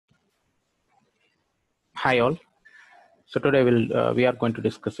Hi all. So today we are going to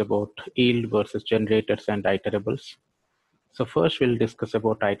discuss about yield versus generators and iterables. So first we'll discuss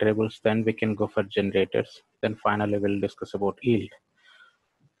about iterables, then we can go for generators, then finally we'll discuss about yield.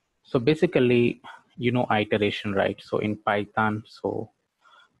 So basically, iteration, right? So in Python,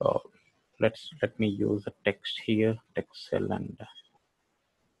 uh, let me use a text here, text cell and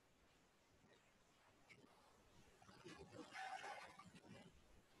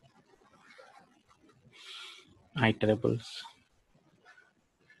iterables.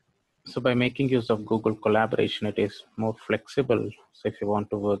 So by making use of Google collaboration, it is more flexible. So if you want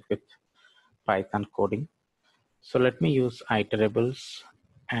to work with Python coding. So let me use iterables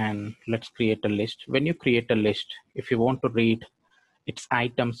and let's create a list. When you create a list, if you want to read its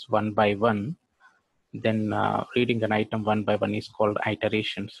items one by one, then reading an item one by one is called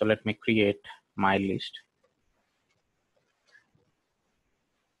iteration. So let me create my list.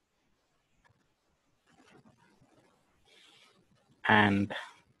 And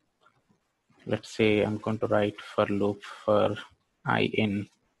let's say I'm going to write for loop for I in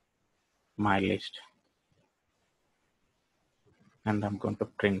my list. And I'm going to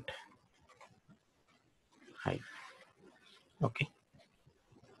print I. Okay.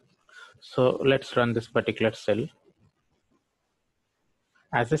 So let's run this particular cell.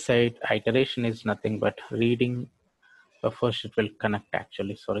 As I said, iteration is nothing but reading. First, it will connect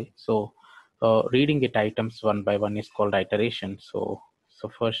actually, sorry. So reading it items one by one is called iteration. So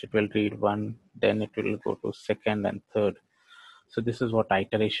first it will read one, then it will go to second and third. So this is what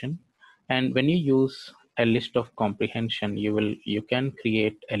iteration. And when you use a list of comprehension, you can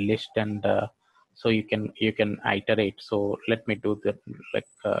create a list and so you can iterate. So let me do that.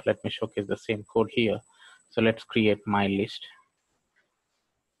 Let me showcase the same code here. So let's create my list.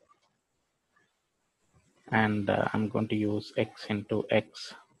 And I'm going to use x into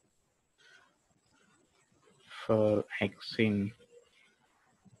x for x in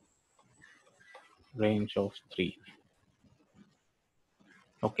range of 3.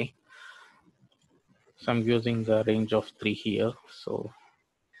 Okay, so I'm using the range of 3 here. So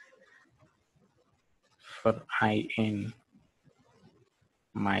for I in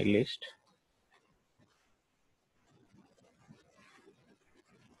my list,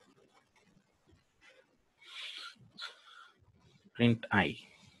 print I.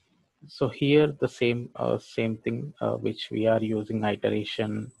 So here the same thing which we are using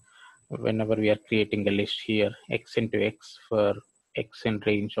iteration whenever we are creating a list here, x into x for x in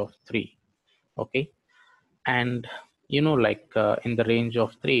range of 3. Okay, and in the range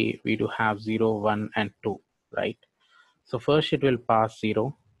of 3 we do have 0, 1 and 2, right? So first it will pass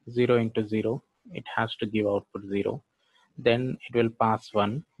 0, 0 into 0, it has to give output 0. Then it will pass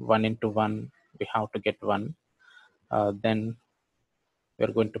 1, 1 into 1, we have to get 1. Then we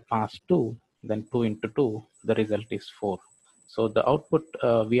are going to pass 2, then 2 into 2, the result is 4. So the output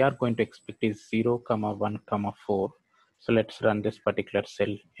we are going to expect is 0, comma 1, comma 4. So let's run this particular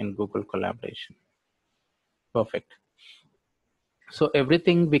cell in Google Collaboration. Perfect. So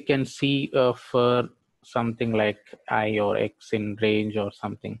everything we can see for something like I or X in range or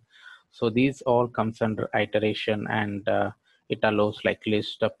something. So these all comes under iteration, and it allows like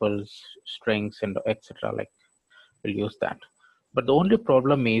list, tuples, strings, and etc. Like we'll use that. But the only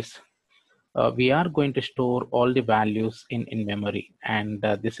problem is we are going to store all the values in memory, and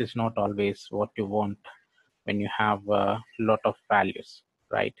this is not always what you want when you have a lot of values,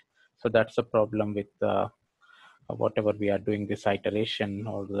 right? So that's the problem with whatever we are doing this iteration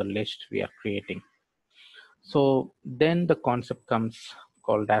or the list we are creating. So then the concept comes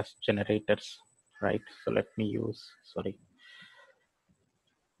called as generators, right? So let me use, sorry.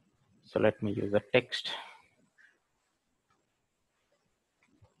 So let me use a text.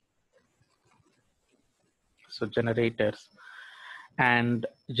 So generators, and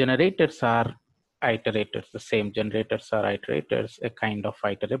generators are iterators, the same generators are iterators, a kind of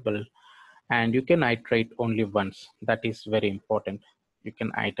iterable, and you can iterate only once. That is very important. You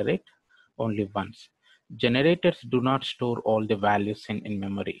can iterate only once. Generators do not store all the values in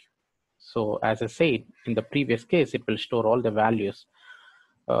memory. So as I said, in the previous case, it will store all the values,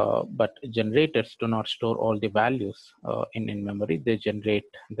 but generators do not store all the values in memory. They generate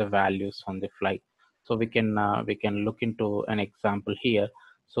the values on the fly. So we can look into an example here.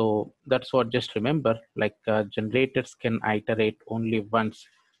 So that's what, just remember, like generators can iterate only once.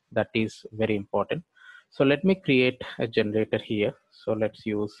 That is very important. So let me create a generator here. So let's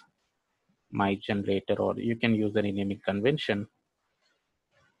use my generator, or you can use any naming convention.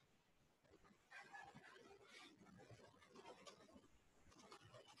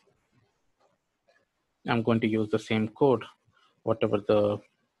 I'm going to use the same code, whatever the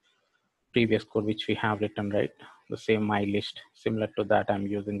previous code which we have written, right? The same my list, similar to that, I'm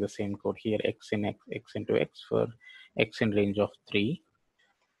using the same code here, x in x, x into x for x in range of 3,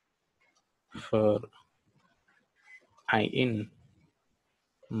 for I in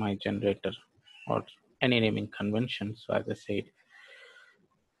my generator, or any naming convention. So as I said,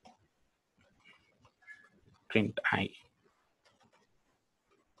 print I.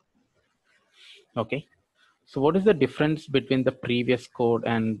 Okay. So what is the difference between the previous code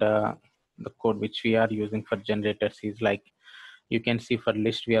and the code which we are using for generators is like, you can see for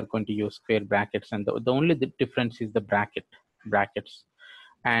list we are going to use square brackets, and the only difference is the brackets.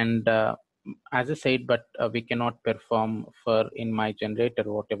 And as I said, but we cannot perform for in my generator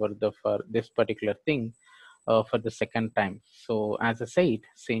whatever the for this particular thing for the second time. So as I said,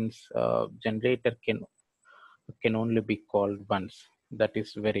 since generator can only be called once, that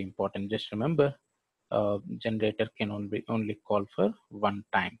is very important. Just remember, generator can only call for one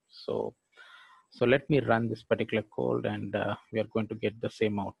time. So let me run this particular code, and we are going to get the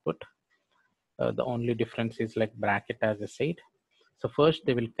same output. The only difference is like bracket, as I said. So first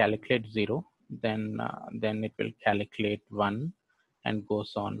they will calculate 0, then it will calculate 1, and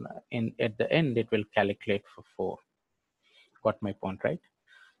goes on. At the end it will calculate for 4. Got my point, right?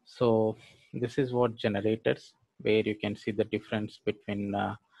 So this is what generators, where you can see the difference between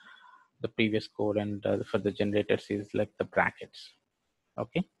the previous code and for the generators is like the brackets.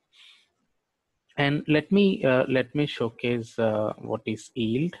 Okay. And let me showcase what is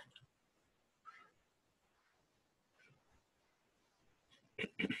yield.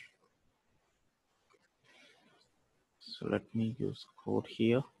 So let me use code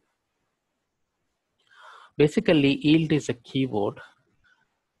here. Basically, yield is a keyword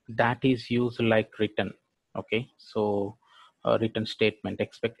that is used like written. Okay, so a written statement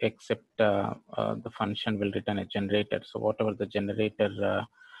except the function will return a generator. So whatever the generator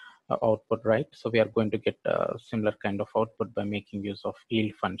output, right? So we are going to get a similar kind of output by making use of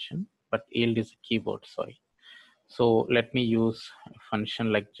yield function, but yield is a keyword, sorry. So let me use a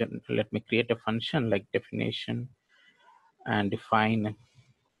function like, let me create a function like definition and define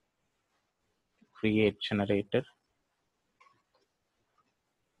create generator.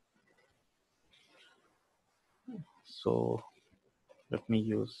 So let me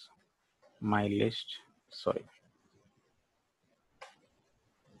use my list, sorry.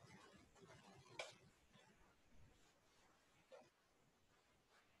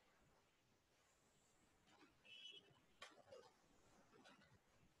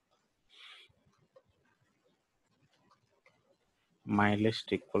 My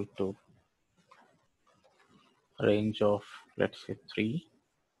list equal to range of, let's say 3,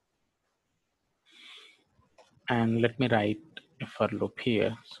 and let me write a for loop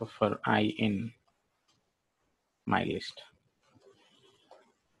here. So for I in my list.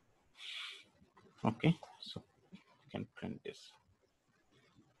 Okay, so you can print this.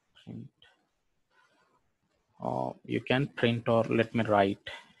 Print, or you can print, or let me write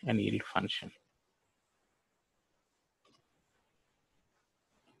an yield function.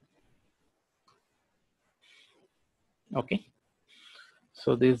 Okay,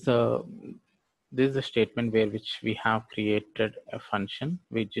 so this is a statement where which we have created a function.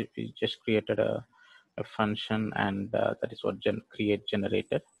 We just created a function, and that is what create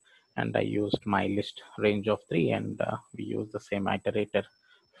generator. And I used my list range of 3, and we use the same iterator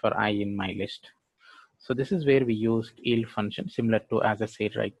for I in my list. So this is where we used yield function, similar to, as I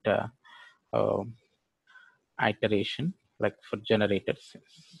said, right, uh, iteration like for generators.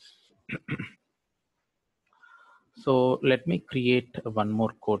 So let me create one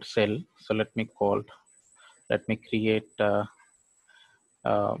more code cell. So let me create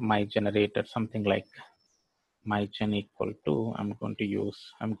my generator, something like my gen equal to, I'm going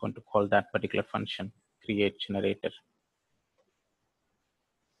to call that particular function create generator.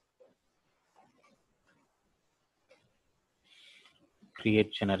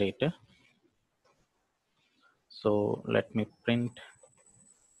 Create generator. So let me print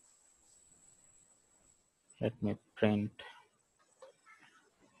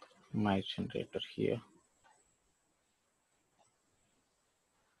my generator here.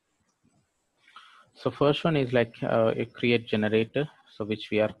 So first one is like a create generator, so which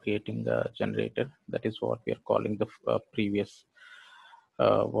we are creating the generator. That is what we are calling the previous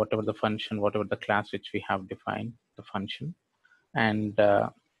whatever the function, whatever the class which we have defined, the function. And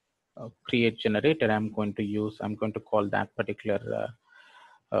create generator, I'm going to call that particular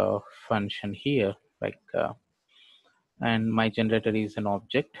function here, like and my generator is an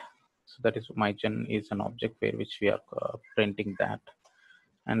object. So that is, my gen is an object where which we are printing that.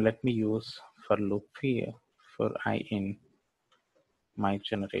 And let me use for loop here for I in my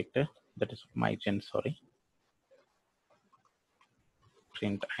generator. that is my gen, sorry,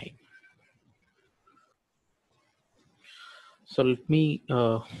 print I. So let me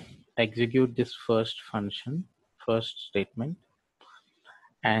execute this first function, first statement,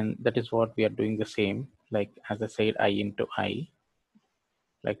 and that is what we are doing the same, like as I said, I into I.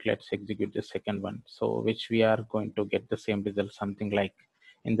 Like let's execute the second one, so which we are going to get the same result, something like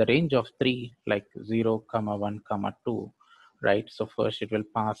in the range of 3, like 0 comma 1 comma 2, right? So first it will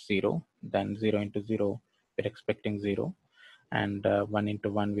pass 0, then 0 into 0 we're expecting 0, and 1 into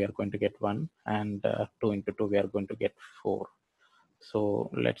 1 we are going to get 1, and 2 into 2 we are going to get 4. So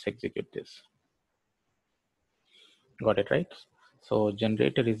let's execute this. Got it, right? So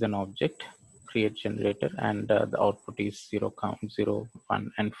generator is an object, create generator, and the output is 0 count 0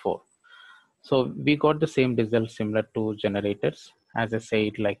 1 and 4. So we got the same result similar to generators. As I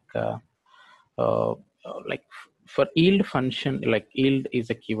said, uh, for yield function, like yield is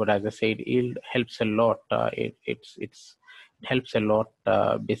a keyword. As I said, yield helps a lot. It helps a lot.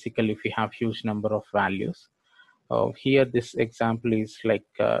 Basically, if you have huge number of values. Here, this example is like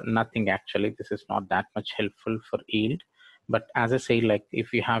nothing actually. This is not that much helpful for yield. But as I say, like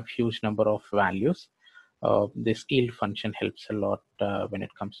if you have huge number of values, this yield function helps a lot when it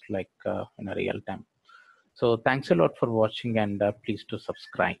comes to like in a real time. So thanks a lot for watching, and please do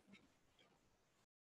subscribe.